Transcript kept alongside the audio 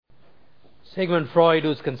Sigmund Freud,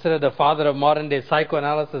 who's considered the father of modern-day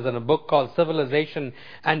psychoanalysis, in a book called Civilization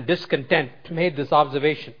and Discontent, made this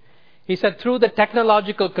observation. He said, through the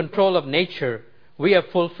technological control of nature, we have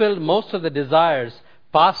fulfilled most of the desires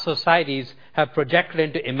past societies have projected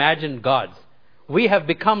into imagined gods. We have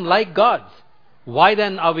become like gods. Why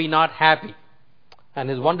then are we not happy? And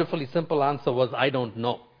his wonderfully simple answer was, I don't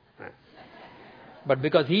know. But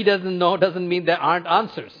because he doesn't know doesn't mean there aren't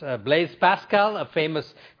answers. Blaise Pascal, a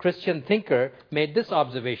famous Christian thinker, made this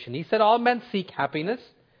observation. He said, all men seek happiness.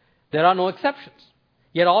 There are no exceptions.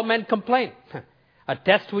 Yet all men complain. A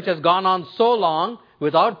test which has gone on so long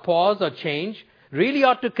without pause or change really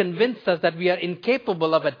ought to convince us that we are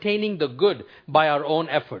incapable of attaining the good by our own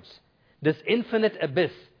efforts. This infinite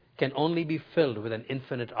abyss can only be filled with an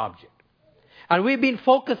infinite object. And we've been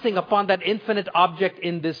focusing upon that infinite object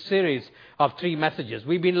in this series of 3 messages.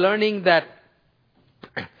 We've been learning that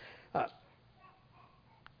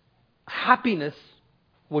happiness,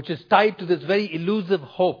 which is tied to this very elusive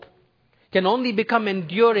hope, can only become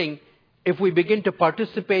enduring if we begin to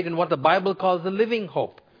participate in what the Bible calls the living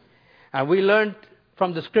hope. And we learned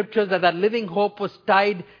from the scriptures that that living hope was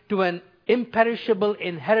tied to an imperishable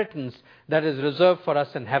inheritance that is reserved for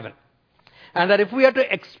us in heaven. And that if we are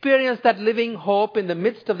to experience that living hope in the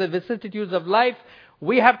midst of the vicissitudes of life,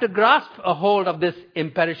 we have to grasp a hold of this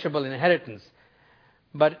imperishable inheritance.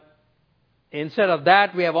 But instead of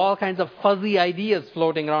that, we have all kinds of fuzzy ideas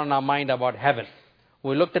floating around in our mind about heaven.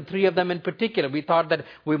 We looked at 3 of them in particular. We thought that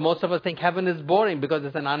most of us think heaven is boring because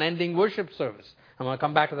it's an unending worship service. I'm going to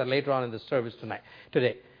come back to that later on in the service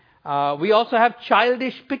today. We also have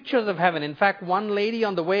childish pictures of heaven. In fact, one lady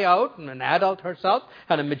on the way out, an adult herself,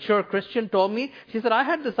 and a mature Christian, told me, she said, I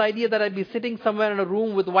had this idea that I'd be sitting somewhere in a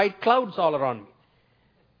room with white clouds all around me.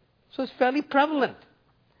 So it's fairly prevalent.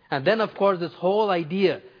 And then, of course, this whole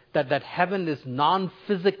idea that heaven is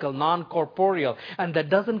non-physical, non-corporeal, and that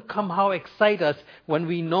doesn't somehow excite us when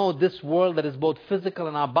we know this world that is both physical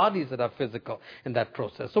and our bodies that are physical in that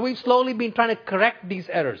process. So we've slowly been trying to correct these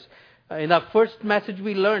errors. In our first message,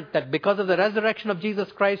 we learned that because of the resurrection of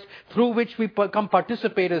Jesus Christ, through which we become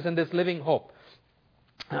participators in this living hope,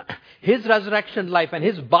 His resurrection life and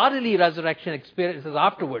His bodily resurrection experiences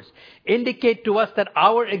afterwards indicate to us that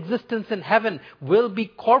our existence in heaven will be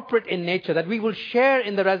corporate in nature, that we will share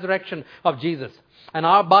in the resurrection of Jesus. And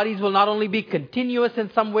our bodies will not only be continuous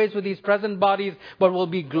in some ways with these present bodies, but will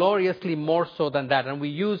be gloriously more so than that. And we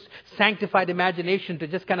use sanctified imagination to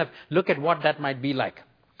just kind of look at what that might be like.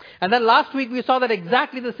 And then last week we saw that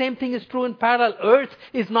exactly the same thing is true in parallel. Earth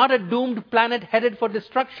is not a doomed planet headed for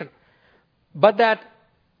destruction. But that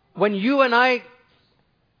when you and I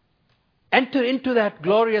enter into that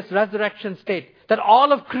glorious resurrection state, that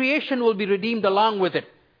all of creation will be redeemed along with it.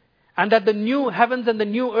 And that the new heavens and the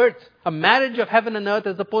new earth, a marriage of heaven and earth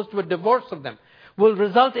as opposed to a divorce of them, will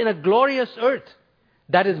result in a glorious earth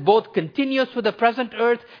that is both continuous with the present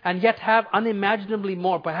earth and yet have unimaginably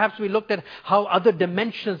more. Perhaps we looked at how other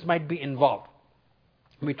dimensions might be involved.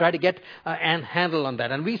 We try to get a handle on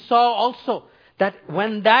that. And we saw also that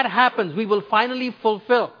when that happens, we will finally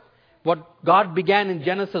fulfill what God began in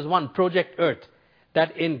Genesis 1, Project Earth.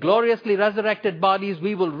 That in gloriously resurrected bodies,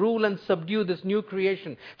 we will rule and subdue this new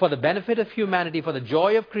creation for the benefit of humanity, for the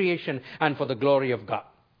joy of creation, and for the glory of God.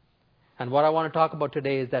 And what I want to talk about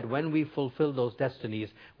today is that when we fulfill those destinies,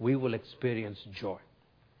 we will experience joy.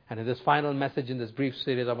 And in this final message in this brief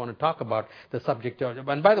series, I want to talk about the subject of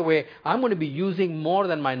joy. And by the way, I'm going to be using more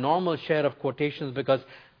than my normal share of quotations because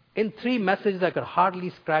in 3 messages, I could hardly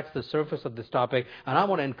scratch the surface of this topic, and I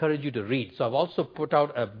want to encourage you to read. So I've also put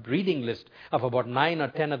out a reading list of about 9 or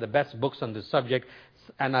 10 of the best books on this subject,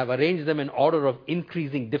 and I've arranged them in order of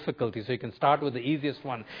increasing difficulty. So you can start with the easiest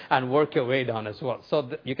one and work your way down as well.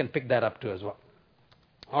 So you can pick that up too as well.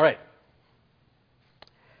 All right.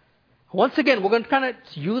 Once again, we're going to kind of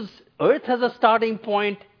use Earth as a starting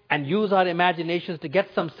point and use our imaginations to get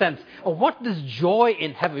some sense of what this joy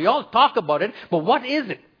in heaven. We all talk about it, but what is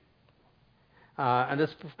it? And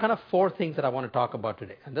there's kind of 4 things that I want to talk about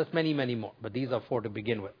today. And there's many, many more, but these are 4 to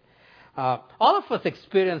begin with. All of us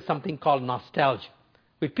experience something called nostalgia.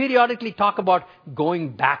 We periodically talk about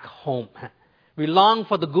going back home. We long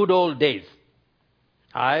for the good old days.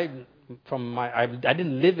 I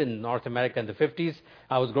didn't live in North America in the 50s.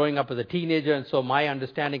 I was growing up as a teenager, and so my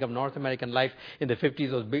understanding of North American life in the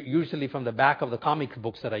 50s was usually from the back of the comic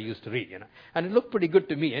books that I used to read. And it looked pretty good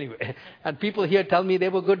to me anyway. And people here tell me they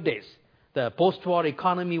were good days. The post-war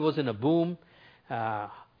economy was in a boom.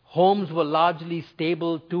 Homes were largely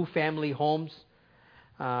stable, 2-family homes.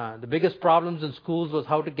 The biggest problems in schools was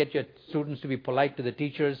how to get your students to be polite to the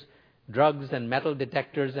teachers. Drugs and metal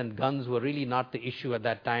detectors and guns were really not the issue at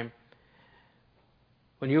that time.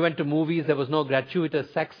 When you went to movies, there was no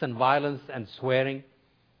gratuitous sex and violence and swearing.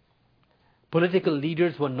 Political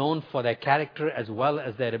leaders were known for their character as well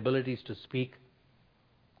as their abilities to speak.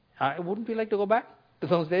 Wouldn't we like to go back to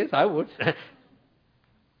those days? I would.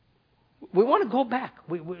 We want to go back.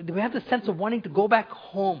 We have the sense of wanting to go back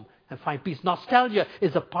home and find peace. Nostalgia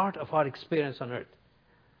is a part of our experience on earth.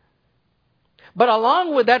 But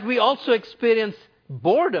along with that, we also experience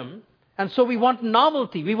boredom, and so we want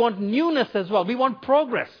novelty. We want newness as well. We want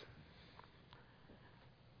progress.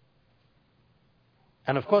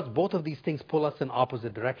 And of course, both of these things pull us in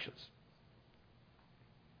opposite directions.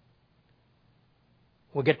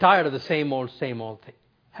 We get tired of the same old thing.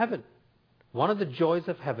 Heaven. One of the joys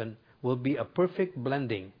of heaven will be a perfect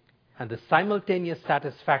blending and the simultaneous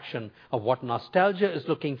satisfaction of what nostalgia is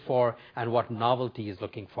looking for and what novelty is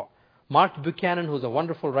looking for. Mark Buchanan, who's a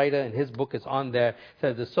wonderful writer, and his book is on there,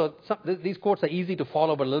 says this. These quotes are easy to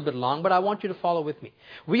follow but a little bit long, but I want you to follow with me.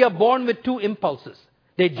 We are born with two impulses.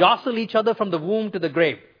 They jostle each other from the womb to the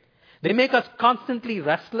grave. They make us constantly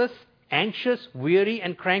restless, anxious, weary,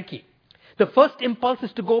 and cranky. The first impulse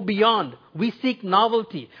is to go beyond. We seek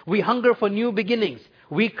novelty. We hunger for new beginnings.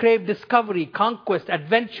 We crave discovery, conquest,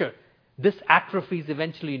 adventure. This atrophies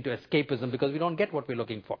eventually into escapism because we don't get what we're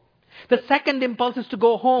looking for. The second impulse is to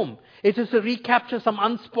go home. It is to recapture some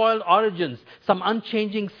unspoiled origins, some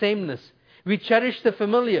unchanging sameness. We cherish the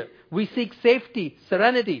familiar. We seek safety,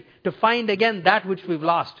 serenity, to find again that which we've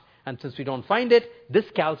lost. And since we don't find it, this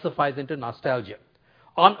calcifies into nostalgia.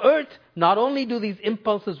 On earth, not only do these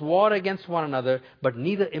impulses war against one another, but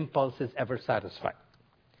neither impulse is ever satisfied.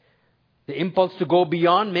 The impulse to go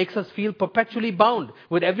beyond makes us feel perpetually bound.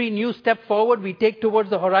 With every new step forward we take towards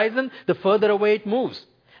the horizon, the further away it moves.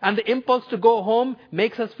 And the impulse to go home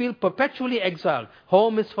makes us feel perpetually exiled.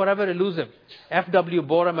 Home is forever elusive. F.W.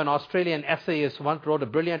 Borum, an Australian essayist, once wrote a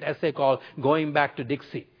brilliant essay called Going Back to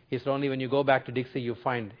Dixie. He said only when you go back to Dixie you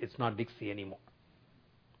find it's not Dixie anymore.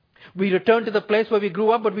 We return to the place where we grew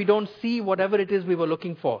up, but we don't see whatever it is we were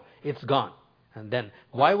looking for. It's gone. And then,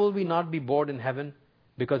 why will we not be bored in heaven?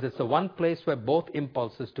 Because it's the one place where both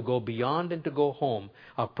impulses to go beyond and to go home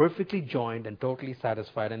are perfectly joined and totally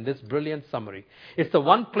satisfied. And this brilliant summary. It's the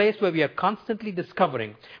one place where we are constantly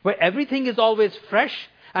discovering, where everything is always fresh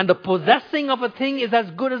and the possessing of a thing is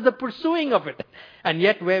as good as the pursuing of it. And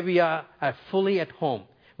yet where we are fully at home,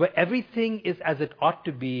 where everything is as it ought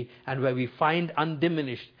to be and where we find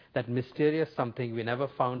undiminished that mysterious something we never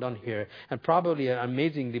found on here. And probably an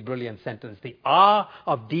amazingly brilliant sentence. The ah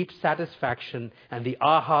of deep satisfaction and the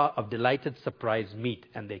aha of delighted surprise meet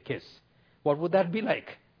and they kiss. What would that be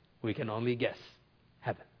like? We can only guess.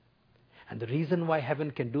 Heaven. And the reason why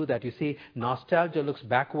heaven can do that, you see, nostalgia looks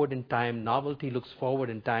backward in time, novelty looks forward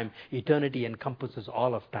in time, eternity encompasses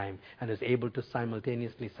all of time and is able to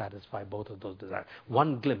simultaneously satisfy both of those desires.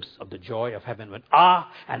 One glimpse of the joy of heaven when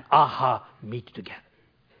ah and aha meet together.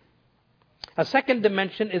 A second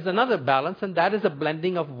dimension is another balance, and that is a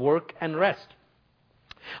blending of work and rest.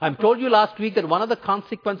 I told you last week that one of the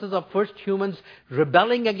consequences of first humans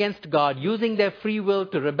rebelling against God, using their free will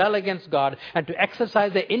to rebel against God and to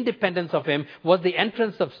exercise their independence of Him, was the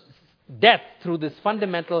entrance of death through this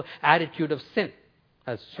fundamental attitude of sin.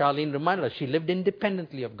 As Charlene reminded us, she lived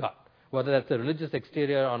independently of God. Whether that's a religious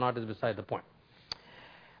exterior or not is beside the point.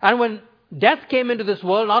 And when death came into this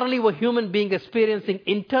world, not only were human beings experiencing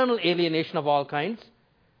internal alienation of all kinds,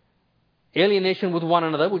 alienation with one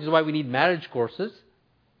another, which is why we need marriage courses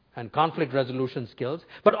and conflict resolution skills,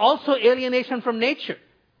 but also alienation from nature.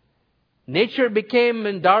 Nature became,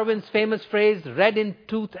 in Darwin's famous phrase, red in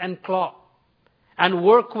tooth and claw. And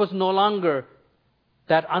work was no longer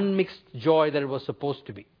that unmixed joy that it was supposed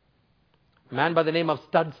to be. A man by the name of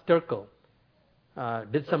Studs Terkel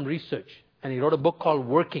did some research, and he wrote a book called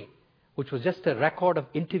Working, which was just a record of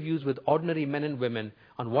interviews with ordinary men and women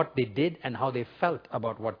on what they did and how they felt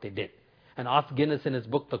about what they did. And Arthur Guinness, in his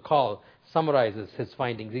book, The Call, summarizes his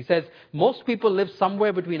findings. He says, most people live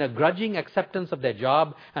somewhere between a grudging acceptance of their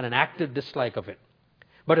job and an active dislike of it.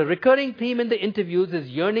 But a recurring theme in the interviews is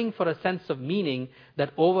yearning for a sense of meaning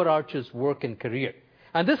that overarches work and career.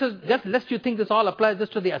 And this is, just lest you think this all applies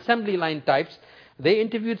just to the assembly line types, they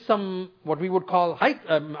interviewed some, what we would call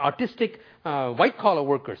artistic white-collar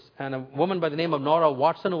workers. And a woman by the name of Nora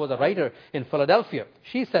Watson, who was a writer in Philadelphia,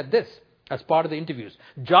 she said this as part of the interviews.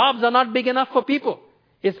 Jobs are not big enough for people.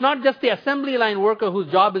 It's not just the assembly line worker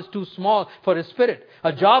whose job is too small for his spirit.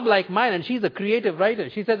 A job like mine, and she's a creative writer,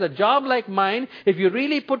 she says, a job like mine, if you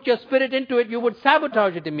really put your spirit into it, you would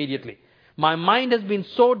sabotage it immediately. My mind has been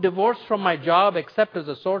so divorced from my job except as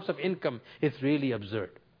a source of income, it's really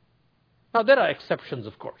absurd. Now, there are exceptions,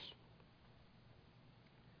 of course.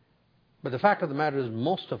 But the fact of the matter is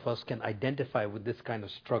most of us can identify with this kind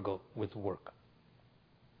of struggle with work.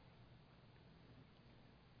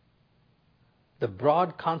 The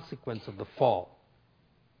broad consequence of the fall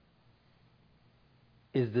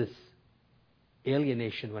is this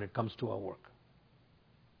alienation when it comes to our work.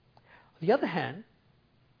 On the other hand,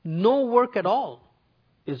 no work at all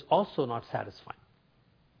is also not satisfying.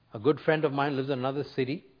 A good friend of mine lives in another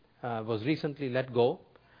city, was recently let go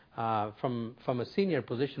from a senior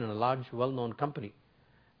position in a large, well-known company.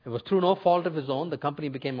 It was through no fault of his own. The company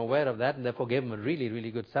became aware of that and therefore gave him a really,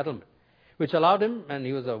 really good settlement, which allowed him, and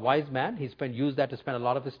he was a wise man, used that to spend a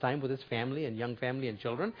lot of his time with his family and young family and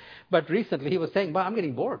children. But recently he was saying, I'm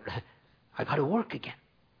getting bored. I got to work again.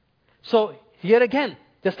 So here again,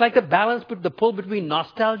 just like the pull between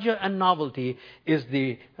nostalgia and novelty is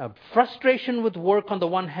the frustration with work on the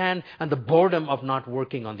one hand and the boredom of not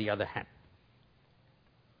working on the other hand.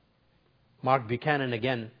 Mark Buchanan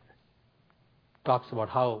again talks about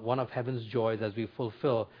how one of heaven's joys as we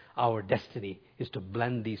fulfill our destiny is to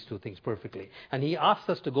blend these two things perfectly. And he asks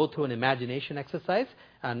us to go through an imagination exercise,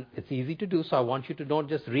 and it's easy to do, so I want you to don't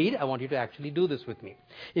just read, I want you to actually do this with me.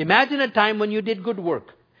 Imagine a time when you did good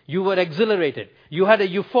work. You were exhilarated. You had a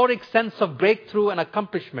euphoric sense of breakthrough and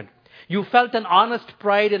accomplishment. You felt an honest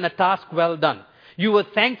pride in a task well done. You were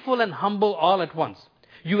thankful and humble all at once.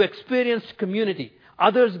 You experienced community.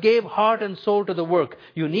 Others gave heart and soul to the work.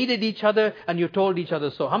 You needed each other and you told each other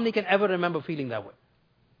so. How many can ever remember feeling that way?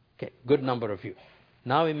 Okay, good number of you.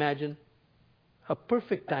 Now imagine a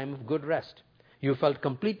perfect time of good rest. You felt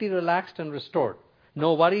completely relaxed and restored.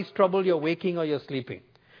 No worries troubled your waking or your sleeping.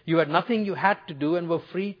 You had nothing you had to do and were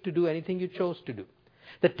free to do anything you chose to do.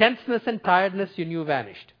 The tenseness and tiredness you knew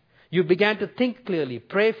vanished. You began to think clearly,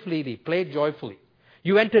 pray freely, play joyfully.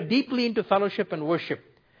 You entered deeply into fellowship and worship.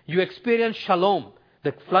 You experienced shalom,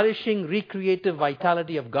 the flourishing, recreative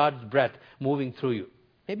vitality of God's breath moving through you.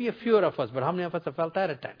 Maybe a few of us, but how many of us have felt that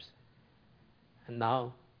at times? And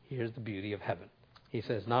now, here's the beauty of heaven. He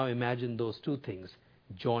says, now imagine those two things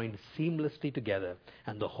joined seamlessly together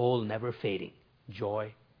and the whole never fading.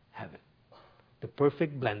 Joy, heaven. The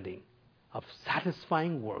perfect blending of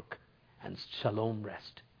satisfying work and shalom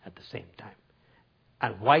rest at the same time.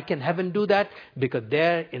 And why can heaven do that? Because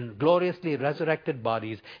there in gloriously resurrected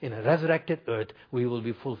bodies, in a resurrected earth, we will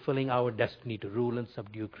be fulfilling our destiny to rule and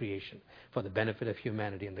subdue creation for the benefit of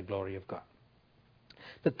humanity and the glory of God.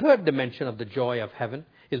 The third dimension of the joy of heaven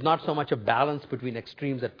is not so much a balance between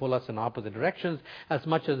extremes that pull us in opposite directions as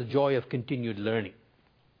much as the joy of continued learning.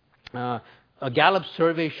 A Gallup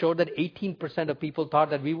survey showed that 18% of people thought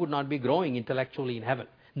that we would not be growing intellectually in heaven.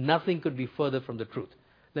 Nothing could be further from the truth.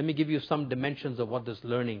 Let me give you some dimensions of what this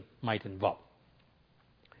learning might involve.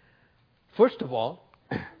 First of all,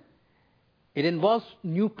 it involves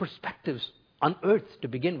new perspectives on earth to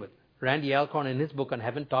begin with. Randy Alcorn in his book on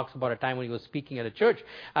heaven talks about a time when he was speaking at a church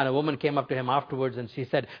and a woman came up to him afterwards and she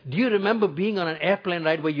said, do you remember being on an airplane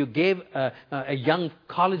ride where you gave a young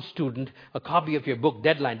college student a copy of your book,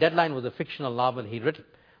 Deadline? Deadline was a fictional novel he'd written.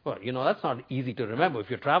 Well, that's not easy to remember if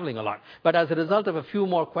you're traveling a lot. But as a result of a few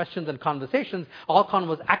more questions and conversations, Alcorn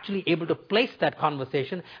was actually able to place that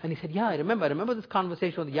conversation. And he said, yeah, I remember this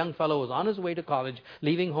conversation with a young fellow who was on his way to college,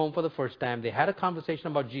 leaving home for the first time. They had a conversation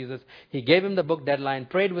about Jesus. He gave him the book Deadline,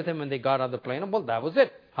 prayed with him when they got on the plane. And well, that was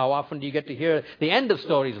it. How often do you get to hear the end of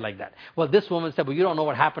stories like that? Well, this woman said, well, you don't know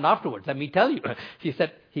what happened afterwards. Let me tell you. She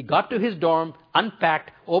said, he got to his dorm,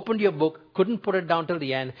 unpacked, opened your book, couldn't put it down till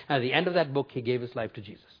the end. And at the end of that book, he gave his life to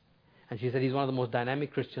Jesus. And she said, he's one of the most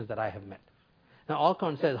dynamic Christians that I have met. Now,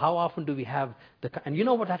 Alcorn says, how often do we have and you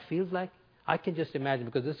know what that feels like? I can just imagine,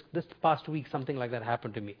 because this past week, something like that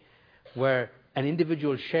happened to me, where an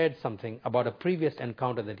individual shared something about a previous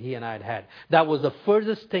encounter that he and I had had. That was the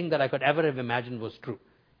furthest thing that I could ever have imagined was true.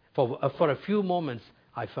 For a few moments,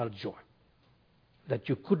 I felt joy that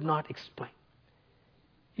you could not explain.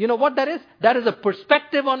 You know what that is? That is a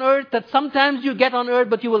perspective on earth that sometimes you get on earth,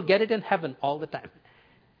 but you will get it in heaven all the time.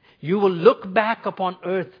 You will look back upon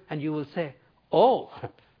earth and you will say, oh,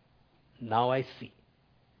 now I see.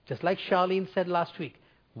 Just like Charlene said last week,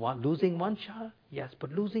 losing one child, yes,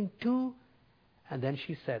 but losing two. And then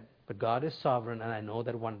she said, but God is sovereign and I know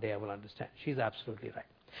that one day I will understand. She's absolutely right.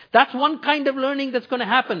 That's one kind of learning that's going to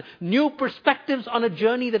happen. New perspectives on a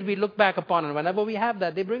journey that we look back upon. And whenever we have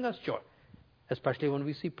that, they bring us joy, especially when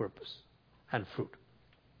we see purpose and fruit.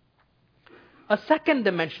 A second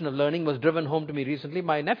dimension of learning was driven home to me recently.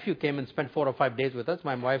 My nephew came and spent 4 or 5 days with us,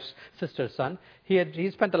 my wife's sister's son. He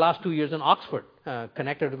spent the last 2 years in Oxford,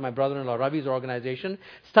 connected with my brother-in-law Ravi's organization,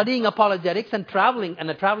 studying apologetics and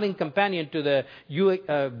a traveling companion to the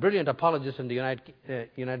brilliant apologists in the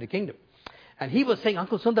United Kingdom. And he was saying,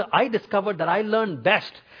 Uncle Sundar, I discovered that I learn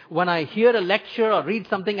best when I hear a lecture or read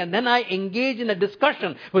something and then I engage in a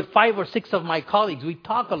discussion with 5 or 6 of my colleagues. We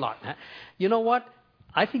talk a lot. You know what?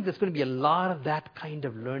 I think there's going to be a lot of that kind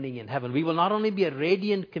of learning in heaven. We will not only be a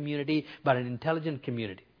radiant community, but an intelligent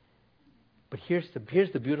community. But here's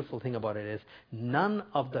the beautiful thing about it is, none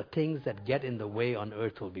of the things that get in the way on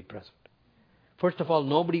earth will be present. First of all,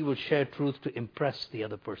 nobody will share truth to impress the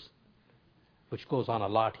other person, which goes on a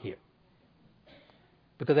lot here.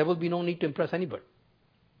 Because there will be no need to impress anybody.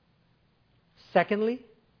 Secondly,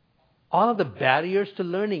 all of the barriers to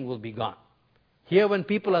learning will be gone. Here, when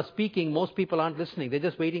people are speaking, most people aren't listening. They're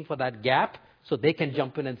just waiting for that gap so they can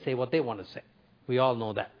jump in and say what they want to say. We all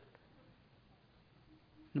know that.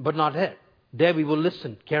 But not there. There we will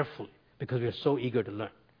listen carefully because we are so eager to learn.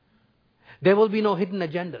 There will be no hidden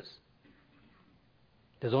agendas.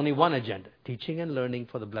 There's only one agenda: teaching and learning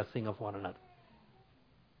for the blessing of one another.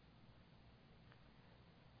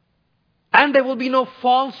 And there will be no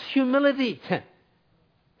false humility.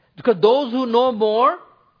 Because those who know more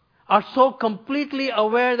are so completely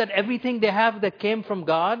aware that everything they have that came from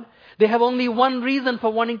God, they have only one reason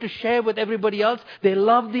for wanting to share with everybody else. They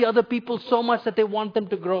love the other people so much that they want them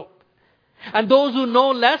to grow. And those who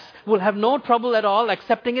know less will have no trouble at all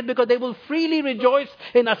accepting it, because they will freely rejoice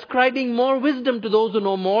in ascribing more wisdom to those who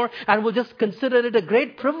know more, and will just consider it a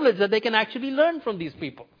great privilege that they can actually learn from these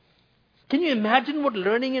people. Can you imagine what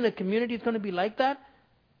learning in a community is going to be like that?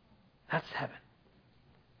 That's heaven.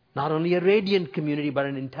 Not only a radiant community, but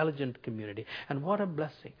an intelligent community. And what a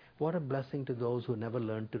blessing. What a blessing to those who never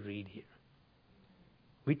learned to read here.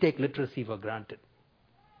 We take literacy for granted.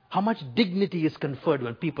 How much dignity is conferred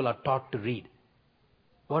when people are taught to read.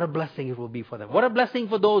 What a blessing it will be for them. What a blessing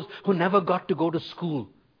for those who never got to go to school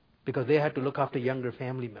because they had to look after younger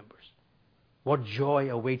family members. What joy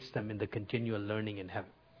awaits them in the continual learning in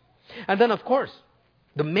heaven. And then, of course,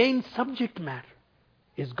 the main subject matter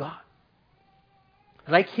is God.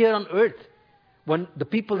 Right here on earth, when the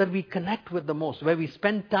people that we connect with the most, where we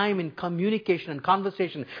spend time in communication and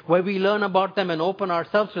conversation, where we learn about them and open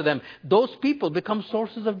ourselves to them, those people become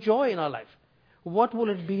sources of joy in our life. What will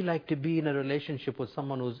it be like to be in a relationship with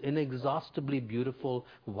someone who's inexhaustibly beautiful,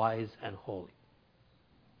 wise, and holy?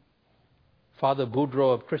 Father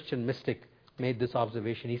Boudreau, a Christian mystic, made this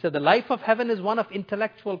observation. He said, the life of heaven is one of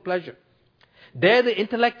intellectual pleasure. There the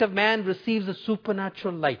intellect of man receives a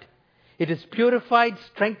supernatural light. It is purified,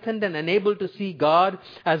 strengthened, and enabled to see God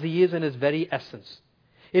as He is in His very essence.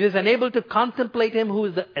 It is enabled to contemplate Him who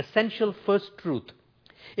is the essential first truth.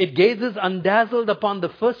 It gazes undazzled upon the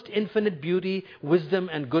first infinite beauty,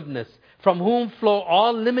 wisdom, and goodness, from whom flow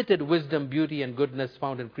all limited wisdom, beauty, and goodness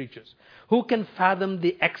found in creatures. Who can fathom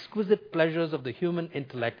the exquisite pleasures of the human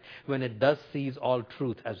intellect when it does seize all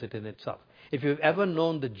truth as it in itself? If you've ever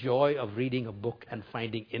known the joy of reading a book and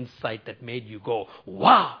finding insight that made you go,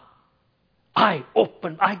 wow! I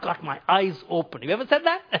got my eyes open. Have you ever said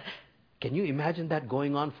that? Can you imagine that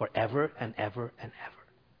going on forever and ever and ever?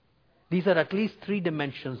 These are at least 3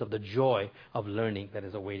 dimensions of the joy of learning that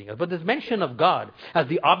is awaiting us. But this mention of God as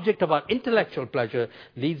the object of our intellectual pleasure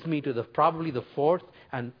leads me to probably the 4th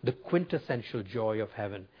and the quintessential joy of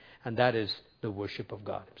heaven, and that is the worship of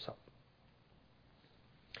God Himself.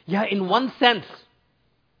 Yeah, in one sense,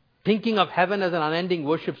 thinking of heaven as an unending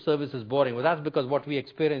worship service is boring. Well, that's because what we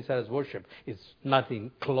experience as worship is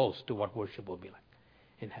nothing close to what worship will be like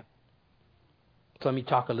in heaven. So let me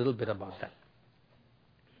talk a little bit about that.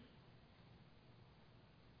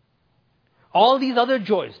 All these other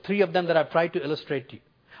joys, 3 of them that I've tried to illustrate to you,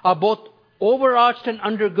 are both overarched and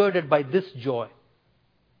undergirded by this joy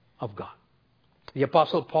of God. The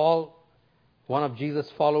Apostle Paul, one of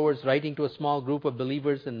Jesus' followers, writing to a small group of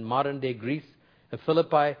believers in modern-day Greece,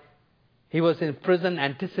 Philippi, he was in prison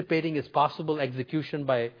anticipating his possible execution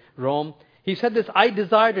by Rome. He said this, I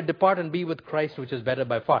desire to depart and be with Christ, which is better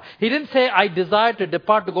by far. He didn't say, I desire to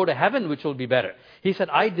depart to go to heaven, which will be better. He said,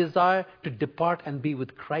 I desire to depart and be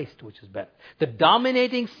with Christ, which is better. The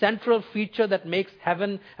dominating central feature that makes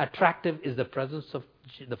heaven attractive is the presence of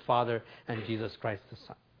the Father and Jesus Christ the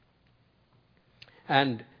Son.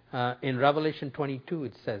 And in Revelation 22,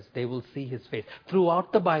 it says, they will see His face.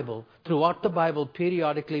 Throughout the Bible,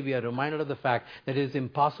 periodically we are reminded of the fact that it is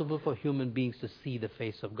impossible for human beings to see the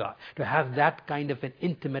face of God, to have that kind of an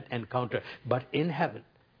intimate encounter. But in heaven,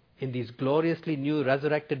 in these gloriously new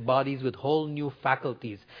resurrected bodies with whole new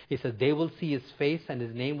faculties, He says they will see His face and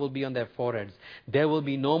His name will be on their foreheads. There will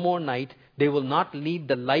be no more night. They will not need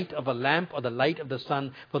the light of a lamp or the light of the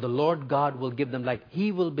sun, for the Lord God will give them light.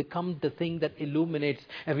 He will become the thing that illuminates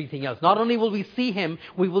everything else. Not only will we see Him,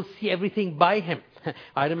 we will see everything by Him.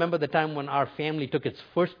 I remember the time when our family took its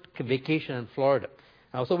first vacation in Florida.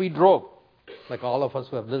 So we drove, like all of us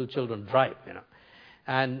who have little children drive,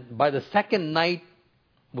 And by the second night,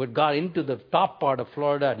 we got into the top part of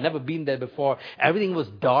Florida. I'd never been there before. Everything was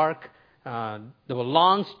dark. There were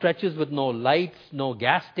long stretches with no lights, no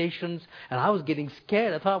gas stations. And I was getting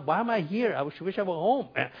scared. I thought, why am I here? I wish I were home.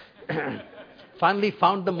 Finally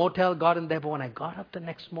found the motel, got in there. But when I got up the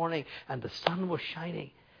next morning and the sun was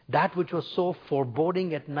shining, that which was so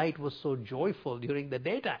foreboding at night was so joyful during the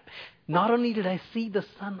daytime. Not only did I see the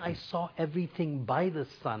sun, I saw everything by the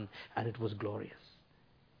sun, and it was glorious.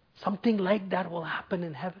 Something like that will happen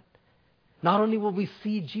in heaven. Not only will we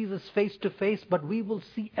see Jesus face to face, but we will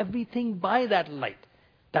see everything by that light.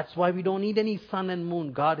 That's why we don't need any sun and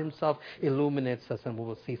moon. God himself illuminates us, and we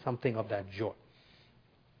will see something of that joy.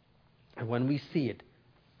 And when we see it,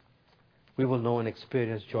 we will know and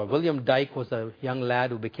experience joy. William Dyke was a young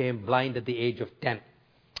lad who became blind at the age of 10.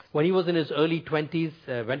 When he was in his early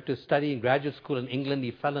 20s, went to study in graduate school in England.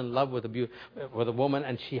 He fell in love with a woman,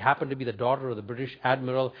 and she happened to be the daughter of the British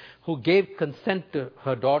admiral, who gave consent to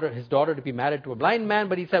his daughter to be married to a blind man,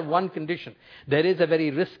 but he said one condition. There is a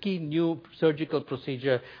very risky new surgical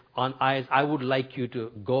procedure on eyes. I would like you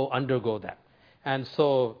to undergo that. And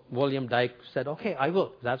so William Dyke said, okay, I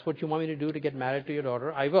will. If that's what you want me to do to get married to your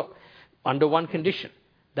daughter, I will. Under one condition,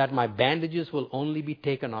 that my bandages will only be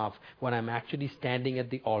taken off when I'm actually standing at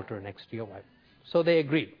the altar next to your wife. So they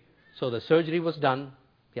agreed. So the surgery was done.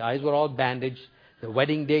 The eyes were all bandaged. The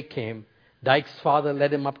wedding day came. Dyke's father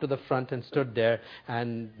led him up to the front and stood there.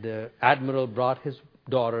 And the admiral brought his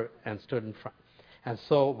daughter and stood in front. And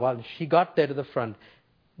so while she got there to the front,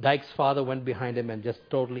 Dyke's father went behind him and just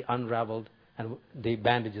totally unraveled the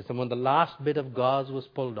bandages. And when the last bit of gauze was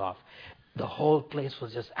pulled off, the whole place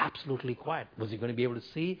was just absolutely quiet. Was he going to be able to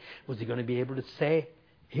see? Was he going to be able to say?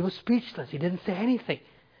 He was speechless. He didn't say anything.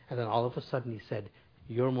 And then all of a sudden he said,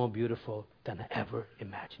 you're more beautiful than I ever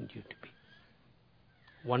imagined you to be.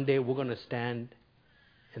 One day we're going to stand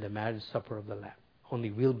in the marriage supper of the Lamb.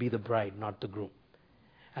 Only we'll be the bride, not the groom.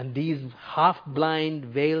 And these half-blind,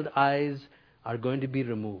 veiled eyes are going to be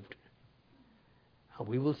removed. And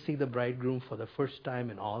we will see the bridegroom for the first time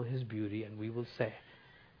in all his beauty, and we will say,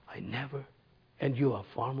 and you are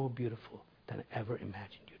far more beautiful than I ever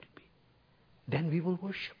imagined you to be. Then we will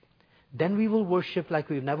worship. Then we will worship like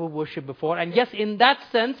we've never worshipped before. And yes, in that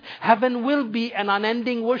sense, heaven will be an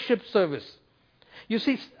unending worship service. You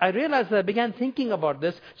see, I realized as I began thinking about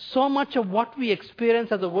this, so much of what we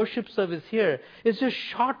experience as a worship service here is just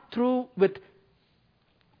shot through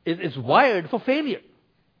is wired for failure.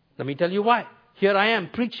 Let me tell you why. Here I am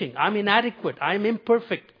preaching. I'm inadequate. I'm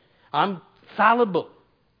imperfect. I'm fallible.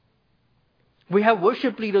 We have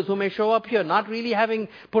worship leaders who may show up here not really having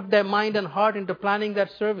put their mind and heart into planning that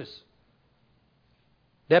service.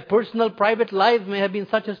 Their personal, private lives may have been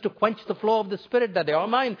such as to quench the flow of the Spirit that day, or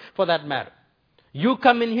mine for that matter. You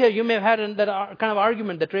come in here, you may have had that kind of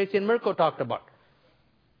argument that Tracy and Mirko talked about.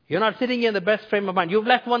 You're not sitting here in the best frame of mind. You've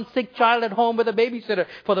left one sick child at home with a babysitter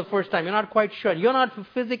for the first time. You're not quite sure. You're not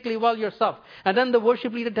physically well yourself. And then the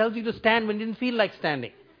worship leader tells you to stand when you didn't feel like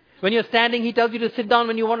standing. When you're standing, he tells you to sit down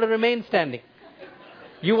when you want to remain standing.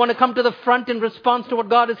 You want to come to the front in response to what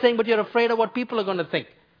God is saying, but you're afraid of what people are going to think.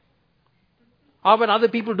 Or when other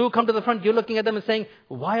people do come to the front, you're looking at them and saying,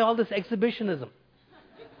 why all this exhibitionism?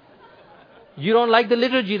 You don't like the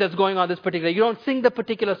liturgy that's going on this particular. You don't sing the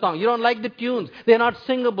particular song. You don't like the tunes. They're not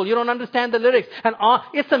singable. You don't understand the lyrics. And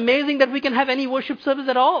it's amazing that we can have any worship service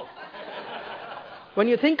at all. When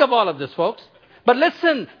you think of all of this, folks. But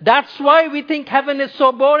listen, that's why we think heaven is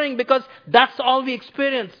so boring, because that's all we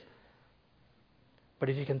experience. But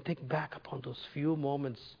if you can think back upon those few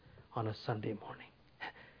moments on a Sunday morning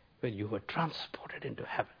when you were transported into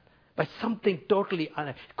heaven by something totally,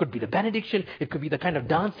 it could be the benediction, it could be the kind of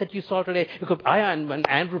dance that you saw today. It could, when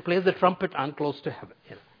Andrew plays the trumpet, I'm close to heaven.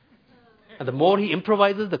 And the more he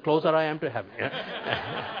improvises, the closer I am to heaven.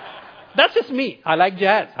 That's just me. I like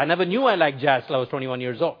jazz. I never knew I liked jazz till I was 21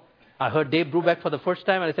 years old. I heard Dave Brubeck for the first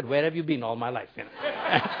time, and I said, where have you been all my life?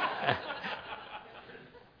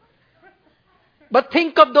 But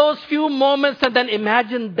think of those few moments and then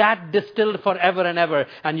imagine that distilled forever and ever.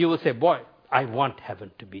 And you will say, boy, I want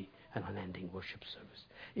heaven to be an unending worship service.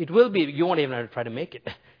 It will be. You won't even try to make it.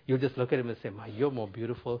 You'll just look at him and say, you're more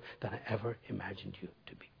beautiful than I ever imagined you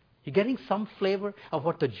to be. You're getting some flavor of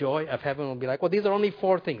what the joy of heaven will be like. Well, these are only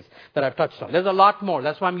 4 things that I've touched on. There's a lot more.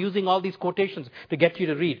 That's why I'm using all these quotations to get you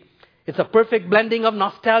to read. It's a perfect blending of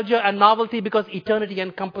nostalgia and novelty because eternity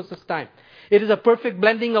encompasses time. It is a perfect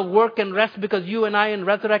blending of work and rest because you and I in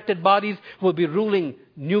resurrected bodies will be ruling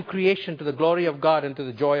new creation to the glory of God and to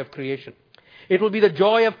the joy of creation. It will be the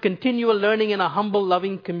joy of continual learning in a humble,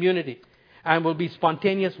 loving community. And will be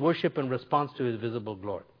spontaneous worship in response to His visible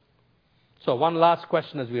glory. So one last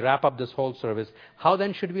question as we wrap up this whole service. How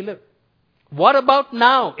then should we live? What about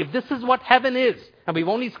now? If this is what heaven is, and we've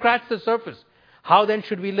only scratched the surface, how then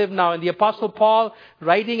should we live now? And the Apostle Paul,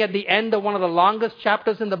 writing at the end of one of the longest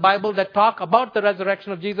chapters in the Bible that talk about the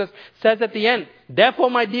resurrection of Jesus, says at the end, "Therefore,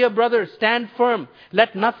 my dear brothers, stand firm.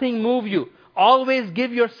 Let nothing move you. Always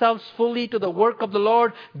give yourselves fully to the work of the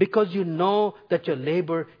Lord, because you know that your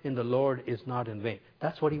labor in the Lord is not in vain."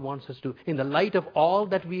 That's what he wants us to do. In the light of all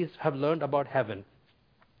that we have learned about heaven,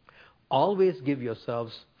 always give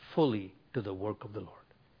yourselves fully to the work of the Lord.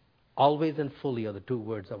 Always and fully are the two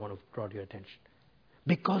words I want to draw to your attention.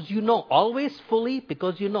 Because you know. Always fully,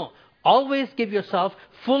 because you know. Always give yourself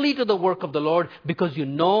fully to the work of the Lord, because you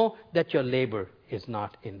know that your labor is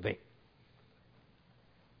not in vain.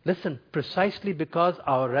 Listen, precisely because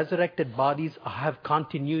our resurrected bodies have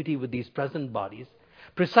continuity with these present bodies,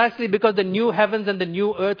 precisely because the new heavens and the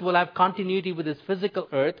new earth will have continuity with this physical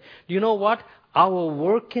earth, do you know what? Our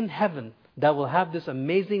work in heaven that will have this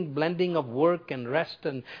amazing blending of work and rest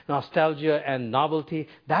and nostalgia and novelty,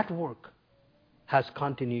 that work has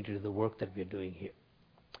continuity to the work that we're doing here.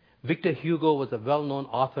 Victor Hugo was a well-known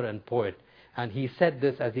author and poet, and he said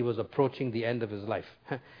this as he was approaching the end of his life.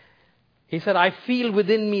 He said, "I feel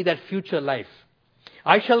within me that future life.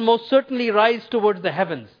 I shall most certainly rise towards the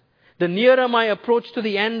heavens. The nearer my approach to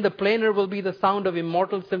the end, the plainer will be the sound of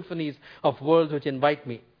immortal symphonies of worlds which invite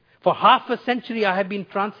me. For half a century I have been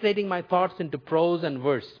translating my thoughts into prose and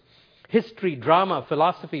verse. History, drama,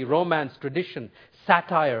 philosophy, romance, tradition,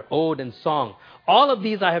 satire, ode and song. All of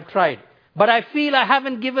these I have tried. But I feel I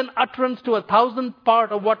haven't given utterance to 1,000th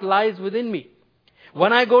part of what lies within me.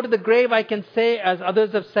 When I go to the grave, I can say, as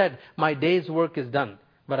others have said, my day's work is done.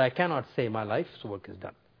 But I cannot say my life's work is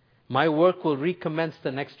done. My work will recommence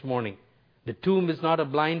the next morning. The tomb is not a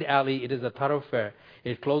blind alley, it is a thoroughfare.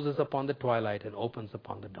 It closes upon the twilight and opens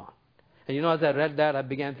upon the dawn." And you know, as I read that, I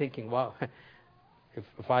began thinking, wow,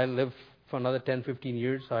 if I live for another 10, 15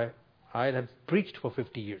 years, I'd have preached for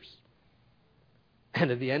 50 years. And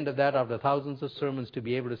at the end of that, after thousands of sermons, to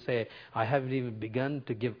be able to say, I haven't even begun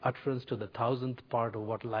to give utterance to the 1,000th part of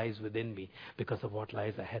what lies within me because of what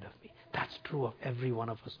lies ahead of me. That's true of every one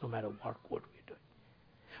of us, no matter what we're doing.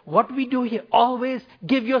 What we do here, always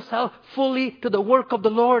give yourself fully to the work of the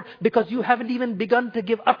Lord, because you haven't even begun to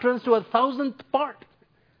give utterance to 1,000th part.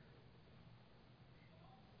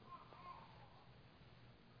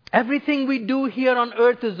 Everything we do here on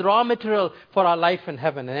earth is raw material for our life in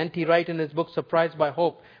heaven. And N.T. Wright, in his book Surprised by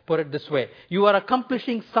Hope, put it this way: you are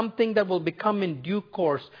accomplishing something that will become in due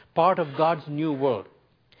course part of God's new world.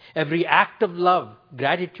 Every act of love,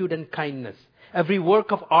 gratitude and kindness, every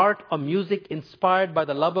work of art or music inspired by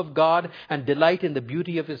the love of God and delight in the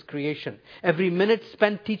beauty of His creation, every minute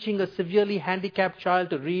spent teaching a severely handicapped child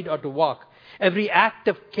to read or to walk, every act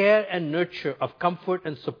of care and nurture, of comfort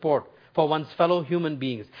and support for one's fellow human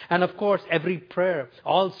beings. And of course, every prayer,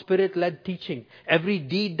 all Spirit-led teaching, every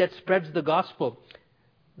deed that spreads the gospel,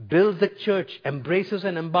 builds the church, embraces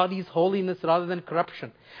and embodies holiness rather than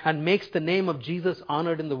corruption, and makes the name of Jesus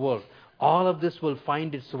honored in the world. All of this will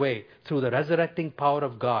find its way through the resurrecting power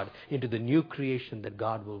of God into the new creation that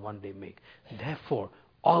God will one day make. Therefore,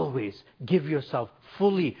 always give yourself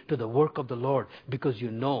fully to the work of the Lord, because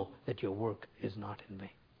you know that your work is not in vain.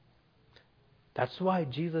 That's why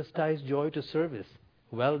Jesus ties joy to service.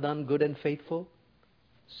 Well done, good and faithful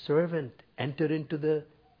servant. Enter into the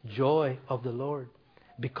joy of the Lord.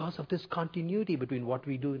 Because of this continuity between what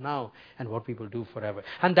we do now and what we will do forever.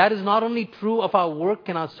 And that is not only true of our work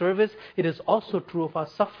and our service, it is also true of our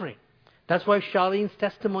suffering. That's why Charlene's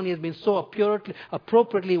testimony has been so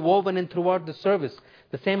appropriately woven in throughout the service.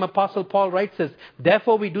 The same Apostle Paul writes this: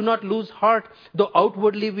 "Therefore we do not lose heart, though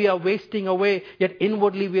outwardly we are wasting away, yet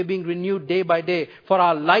inwardly we are being renewed day by day. For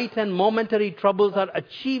our light and momentary troubles are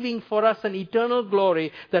achieving for us an eternal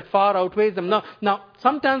glory that far outweighs them." Now,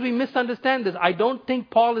 sometimes we misunderstand this. I don't think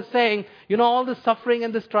Paul is saying, all this suffering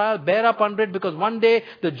and this trial, bear up under it, because one day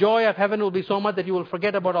the joy of heaven will be so much that you will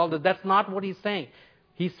forget about all this. That's not what he's saying.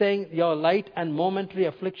 He's saying your light and momentary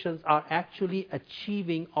afflictions are actually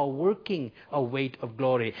achieving or working a weight of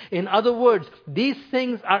glory. In other words, these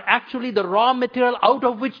things are actually the raw material out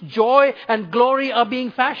of which joy and glory are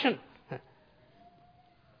being fashioned.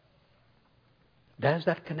 There's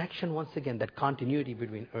that connection once again, that continuity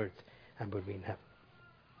between earth and between heaven.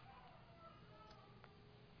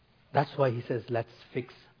 That's why he says, let's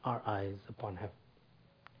fix our eyes upon heaven.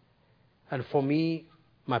 And for me,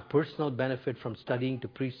 my personal benefit from studying to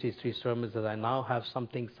preach these 3 sermons is that I now have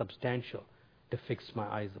something substantial to fix my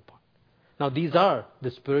eyes upon. Now these are the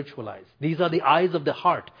spiritual eyes. These are the eyes of the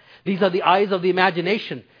heart. These are the eyes of the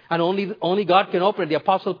imagination. And only God can open it. The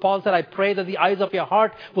Apostle Paul said, I pray that the eyes of your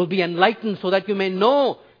heart will be enlightened so that you may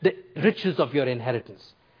know the riches of your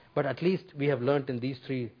inheritance. But at least we have learned in these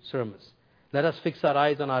 3 sermons. Let us fix our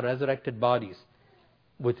eyes on our resurrected bodies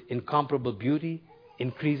with incomparable beauty,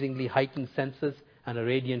 increasingly heightened senses, and a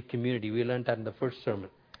radiant community. We learned that in the first sermon.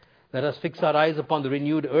 Let us fix our eyes upon the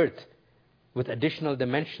renewed earth with additional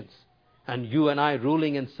dimensions, and you and I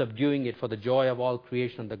ruling and subduing it for the joy of all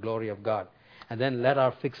creation and the glory of God. And then let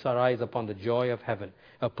us fix our eyes upon the joy of heaven,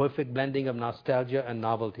 a perfect blending of nostalgia and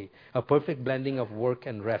novelty, a perfect blending of work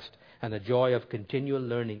and rest, and the joy of continual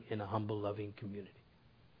learning in a humble, loving community.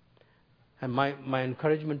 And my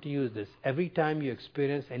encouragement to you is this: every time you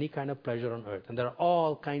experience any kind of pleasure on earth, and there are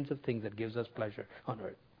all kinds of things that gives us pleasure on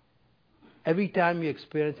earth. Every time you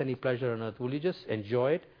experience any pleasure on earth, will you just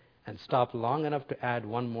enjoy it and stop long enough to add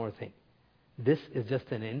one more thing? This is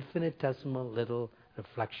just an infinitesimal little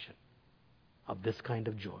reflection of this kind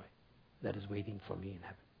of joy that is waiting for me in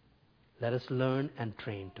heaven. Let us learn and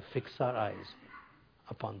train to fix our eyes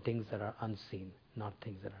upon things that are unseen, not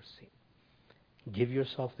things that are seen. Give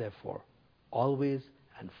yourself, therefore, always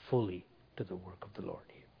and fully to the work of the Lord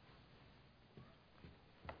here.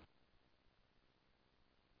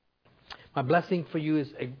 My blessing for you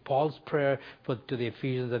is Paul's prayer to the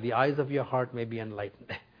Ephesians, that the eyes of your heart may be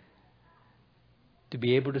enlightened. To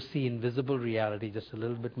be able to see invisible reality just a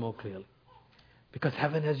little bit more clearly. Because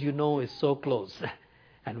heaven, as you know, is so close.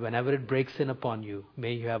 And whenever it breaks in upon you,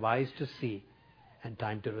 may you have eyes to see and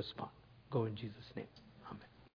time to respond. Go in Jesus' name.